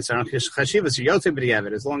because of chisaron chashivas, you're yotze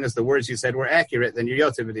b'di'eved. As long as the words you said were accurate, then you're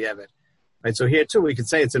yotze b'di'eved. Right. So here too we could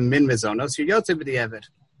say it's a min mizonos. You're yotze b'di'eved.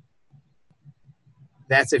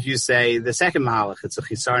 That's if you say the second mahalach, it's a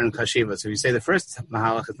chisar and chashiva. So if you say the first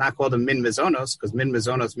mahalach, it's not called a min mizonos, because min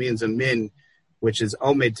mizonos means a min, which is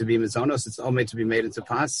omed to be mizonos. It's omed to be made into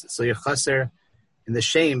pas. So you're chaser in the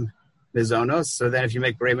shame mizonos. So then if you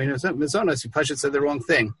make berei mizonos, you push it to the wrong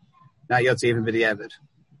thing. Not yotze even b'diavad.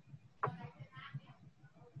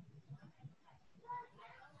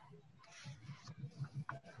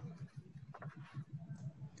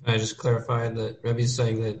 Can I just clarify that Rebbe's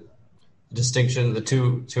saying that the distinction, the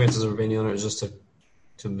two answers of Rabbeinu Yonah is just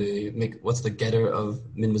to make what's the getter of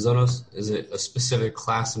min mizonos? Is it a specific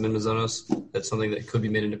class of min mizonos that's something that could be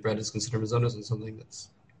made into bread is considered mizonos, and something that's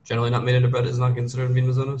generally not made into bread is not considered min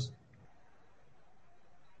mizonos?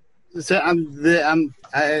 So I'm saying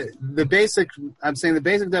the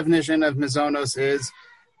basic definition of mizonos is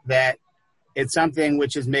that it's something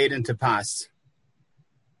which is made into pas.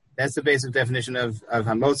 That's the basic definition of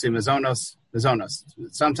hamotzi mizonos.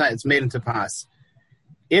 Sometimes it's made into pas.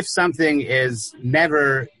 If something is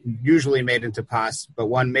never usually made into pas, but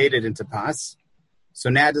one made it into pas, so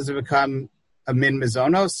now does it become a min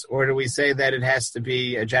mizonos, or do we say that it has to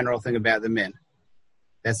be a general thing about the min?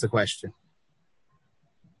 That's the question.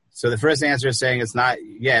 So the first answer is saying it's not.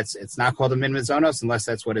 Yeah, it's not called a min mizonos unless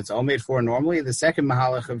that's what it's all made for normally. The second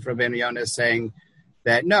mahalach of Rabbeinu Yonah is saying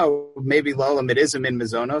that no, maybe lolam it is a min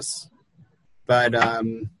mizonos, but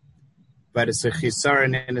it's a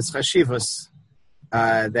chisaron in its chashivos.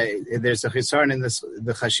 There's a chisaron in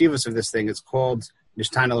the chashivos of this thing. It's called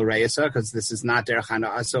nishtana l'reisa because this is not derech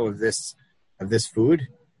hana'aso of this food,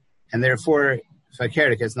 and therefore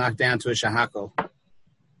fakerik is knocked down to a shahakol.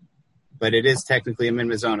 But it is technically a min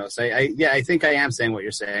mizonos. I think I am saying what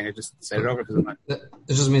you're saying. I just said it over because I'm not. It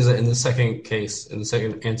just means that in the second case, in the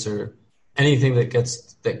second answer, anything that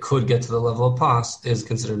could get to the level of pas is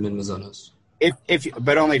considered min mizonos.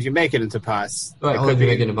 But only if you make it into pas. Right, only if you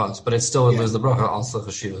make it into pas. But it still would lose the bracha, also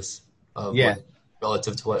chashivas,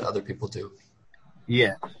 relative to what other people do.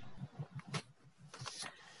 Yeah.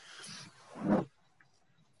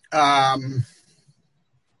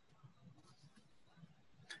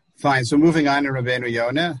 Fine. So moving on to Rabbeinu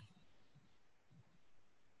Yonah.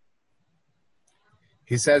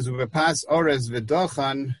 He says, "V'pas orez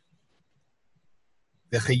v'dochan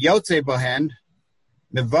v'chayotze bohen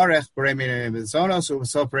mevarech b'rei mizonos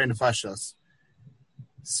u'v'sol b'rei nefashos."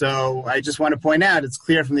 So I just want to point out, it's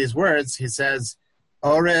clear from these words. He says,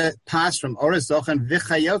 "Ore pas from orez dochan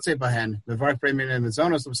v'chayotze bohen mevarech b'rei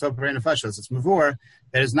mizonos u'v'sol b'rei nefashos." It's mavur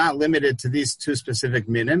that is not limited to these two specific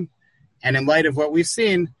minim, and in light of what we've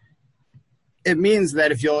seen, it means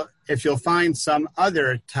that if you'll find some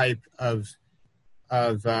other type of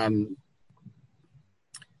min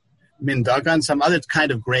dagan, some other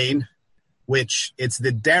kind of grain, which it's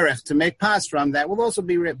the derech to make pas from, that will also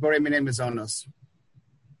be borei minei mizonos.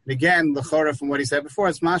 Again, l'chora from what he said before,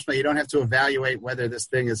 it's mashma. You don't have to evaluate whether this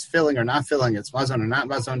thing is filling or not filling. It's mazon or not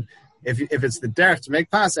mazon. If it's the derech to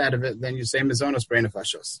make pas out of it, then you say mizonos borei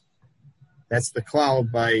nefashos. That's the klal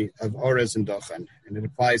of orez and dochan, and it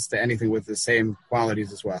applies to anything with the same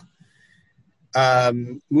qualities as well.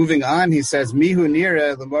 Moving on, he says, "Mihu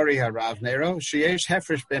nira lemori harav nero sheyesh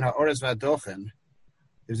hefresh ben haorez v'adochan."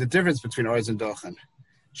 There's a difference between orez and dochan.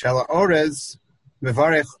 Shala orez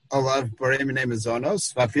mevarech olav borei minei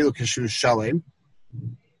mizonos v'afilu kishu shalem.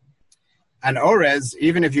 And orez,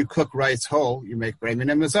 even if you cook rice whole, you make borei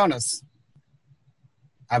minei mizonos.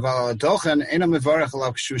 Aval dochan eno mevarech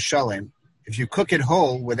olav kishu shalem. If you cook it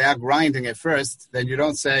whole without grinding it first, then you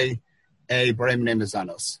don't say a borei minei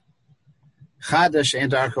mizonos. Chada she'en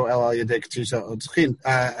darko el al yedei ketisha otchin.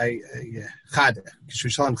 Chada kishu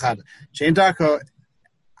shalem chada she'en darko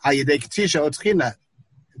al yedei ketisha otchina.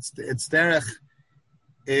 It's derech.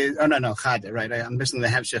 No, chada. Right, I'm missing the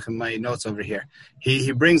hemshech in my notes over here.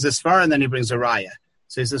 He brings a svara and then he brings a raya.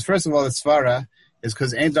 So he says, first of all, the svara is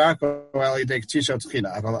because ein darko el yedei ketisha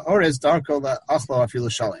otchina. Aval orez darko la achlo afilu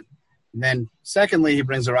shalem. And then, secondly, he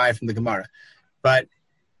brings a raya from the Gemara. But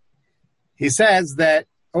he says that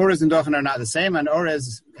orez and dochan are not the same, and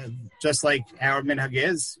orez, just like our minhag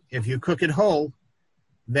is, if you cook it whole,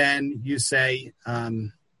 then you say borei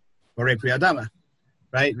pri adama,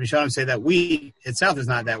 right? Rishonim say that wheat itself is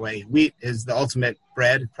not that way. Wheat is the ultimate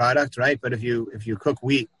bread product, right? But if you cook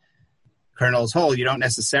wheat kernels whole, you don't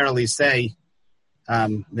necessarily say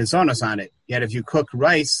mizonos on it. Yet if you cook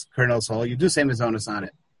rice kernels whole, you do say mizonos on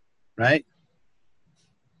it. Right?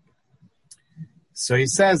 So he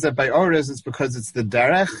says that by orez it's because it's the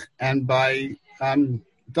derech, and by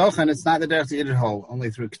dochan it's not the derech to eat it whole, only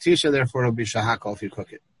through ketisha, therefore it'll be shahakol if you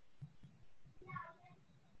cook it.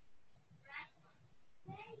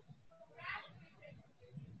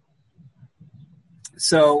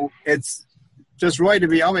 So it's just Roy to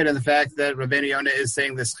be omitted in the fact that Rabbeinu Yonah is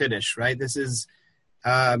saying this chiddush, right? This is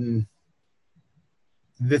the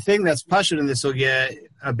thing that's pashut in the sugya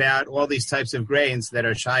about all these types of grains that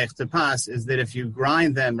are shaykh to pas is that if you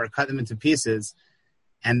grind them or cut them into pieces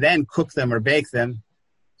and then cook them or bake them,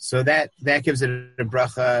 so that gives it a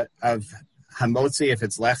bracha of hamotzi if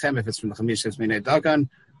it's lechem, if it's from the chamishas minei dagan,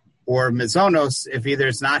 or mizonos if either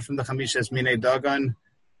it's not from the chamishas minei dagan,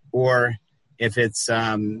 or if it's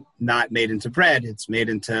not made into bread, it's made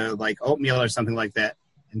into like oatmeal or something like that,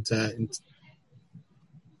 into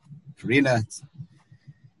farina.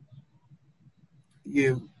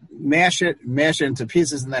 You mash it into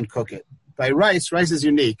pieces and then cook it. By rice is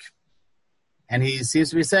unique. And he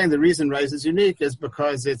seems to be saying the reason rice is unique is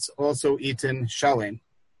because it's also eaten shalom.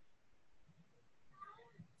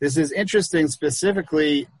 This is interesting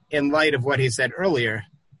specifically in light of what he said earlier.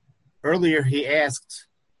 Earlier he asked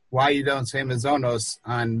why you don't say mazonos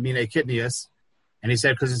on minei kitnius, and he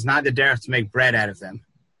said because it's not the derech to make bread out of them,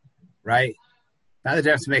 right? Not the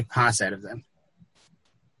derech to make pas out of them.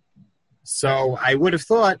 So I would have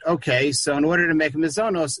thought, okay, so in order to make a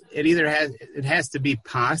mazonos, it has to be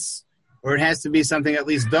pas, or it has to be something at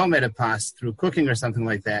least dome at a pas through cooking or something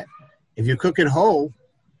like that. If you cook it whole,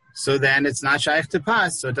 so then it's not shaykh to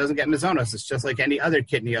pas, so it doesn't get mazonos. It's just like any other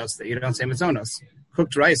kitnios that you don't say mazonos.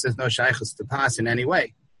 Cooked rice is no shaykh to pas in any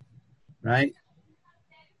way, right?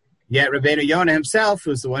 Yet Rabbeinu Yonah himself,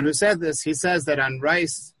 who's the one who said this, he says that on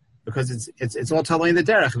rice, because it's all totally in the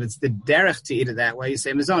derech. If it's the derech to eat it that way, you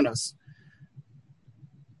say mazonos.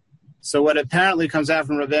 So what apparently comes out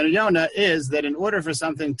from Rabbeinu Yonah is that in order for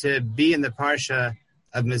something to be in the parsha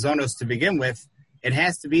of mizonos to begin with, it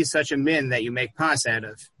has to be such a min that you make pas out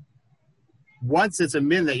of. Once it's a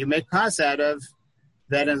min that you make pas out of,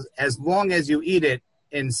 then as long as you eat it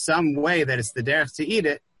in some way that it's the derech to eat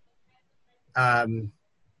it,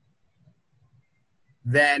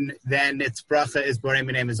 then its bracha is borei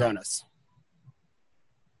minei mizonos.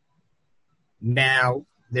 Now,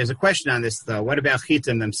 there's a question on this, though. What about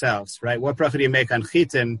chitim themselves, right? What bracha do you make on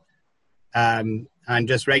chitim, on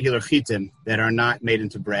just regular chitim that are not made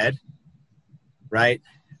into bread, right?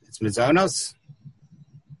 It's mizonos,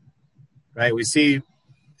 right? We've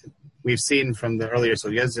seen from the earlier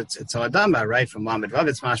sugyas, it's adama, right? From Lamed Vav,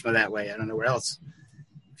 it's mashma that way. I don't know where else.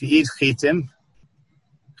 If you eat chitim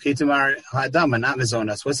are adama, not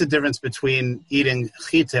mizonos. What's the difference between eating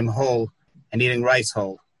chitim whole and eating rice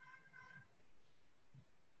whole?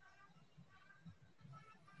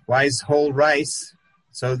 Why is whole rice?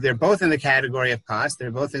 So they're both in the category of pas.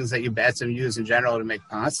 They're both things that you batzim use in general to make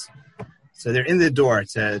pas. So they're in the door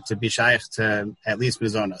to be shaykh to at least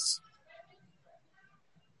mizonos.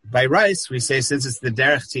 By rice, we say since it's the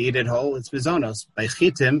derech to eat it whole, it's mizonos. By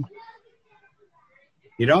chitim,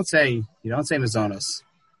 you don't say mizonos.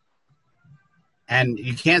 And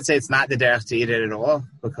you can't say it's not the derech to eat it at all,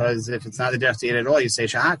 because if it's not the derech to eat it at all, you say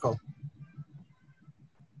shahakol.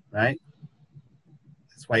 Right?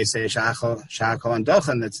 That's why you say shahakol and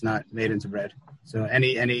dochen that's not made into bread. So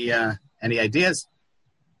any ideas?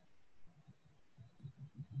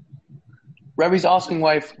 Rebbe's asking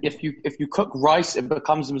why if you cook rice, it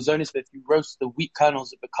becomes mazonis, but if you roast the wheat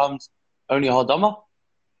kernels, it becomes only a hadama?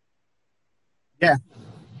 Yeah.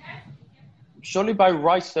 Surely by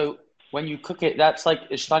rice, though, when you cook it, that's like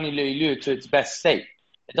ishtani lu'ilu to its best state.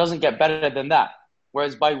 It doesn't get better than that.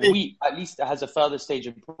 Whereas by wheat, at least it has a further stage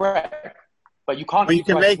of bread. But you can't. Well, you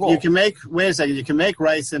can make. Wait a second. You can make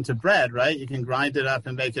rice into bread, right? You can grind it up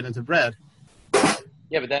and make it into bread.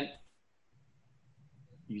 Yeah, but then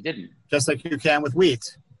you didn't. Just like you can with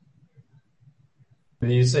wheat.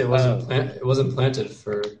 You say it wasn't planted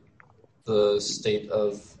for the state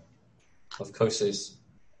of koses.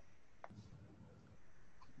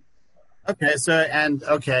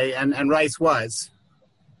 Okay, and rice was.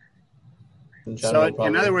 So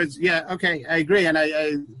in other words, yeah, okay, I agree, and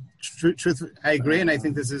I agree, and I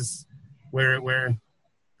think this is where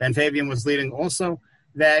Ben Fabian was leading also.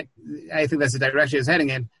 That I think that's the direction he's heading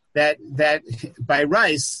in. That by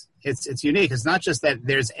rice, it's unique. It's not just that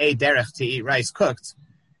there's a derech to eat rice cooked.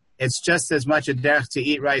 It's just as much a derech to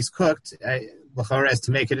eat rice cooked as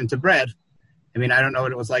to make it into bread. I mean, I don't know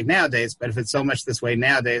what it was like nowadays, but if it's so much this way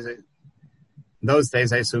nowadays, those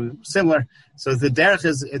days I assume similar. So the derech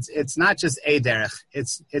it's not just a derech.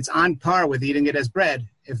 It's on par with eating it as bread.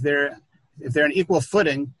 If they're on equal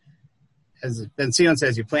footing, as Ben Zion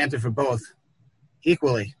says, you plant it for both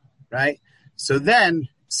equally, right? So then,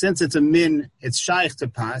 since it's a min, it's shaykh to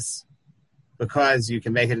pas, because you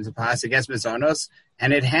can make it into pas against mizonos,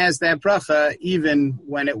 and it has that bracha even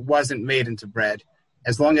when it wasn't made into bread,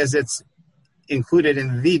 as long as it's included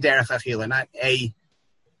in the derech achila, not a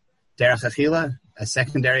derech achila, a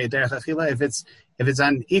secondary derech achila. If it's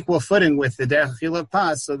on equal footing with the derech achila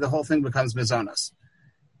pas, so the whole thing becomes mizonos.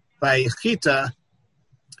 By chita,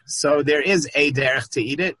 so there is a derech to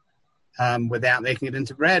eat it without making it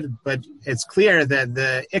into bread, but it's clear that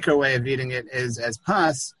the ikar way of eating it is as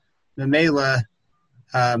pas. Memela,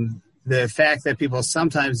 the fact that people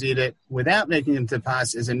sometimes eat it without making it into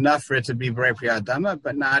pas is enough for it to be berei pri adama,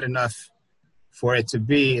 but not enough for it to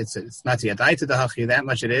be. It's not the adaita dahachi, that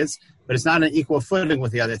much it is, but it's not an equal footing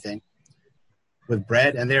with the other thing, with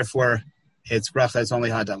bread, and therefore it's bracha. It's only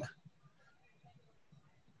hadama.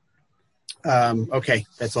 Okay,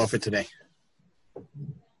 that's all for today.